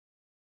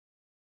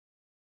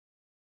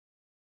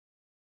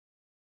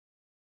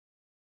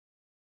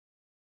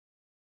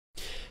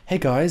Hey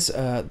guys,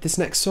 this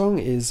next song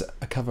is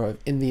a cover of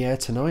In the Air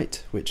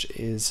Tonight, which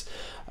is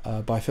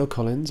by Phil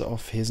Collins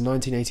off his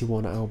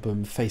 1981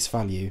 album Face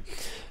Value.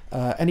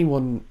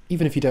 Anyone,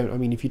 even if you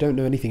don't, if you don't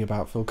know anything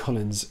about Phil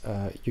Collins,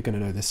 you're going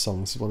to know this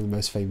song. It's one of the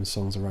most famous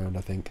songs around,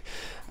 I think.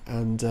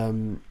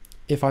 And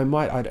if I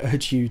might, I'd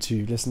urge you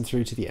to listen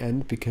through to the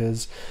end,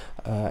 because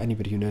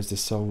anybody who knows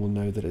this song will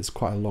know that it's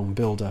quite a long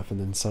build-up and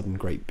then sudden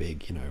great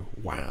big,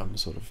 wham,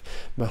 sort of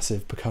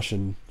massive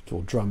percussion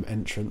or drum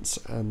entrance.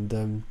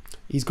 And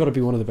he's got to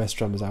be one of the best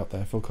drummers out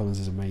there. Phil Collins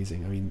is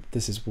amazing.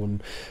 This is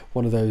one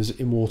of those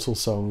immortal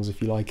songs,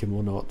 if you like him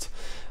or not.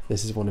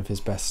 This is one of his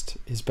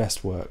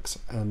best works.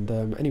 And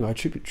anyway, I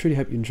truly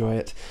hope you enjoy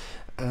it.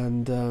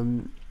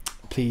 And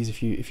please,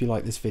 if you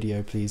like this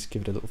video, please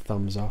give it a little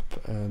thumbs up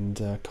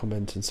and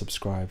comment and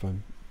subscribe.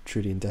 I'm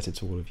truly indebted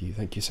to all of you.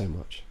 Thank you so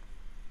much.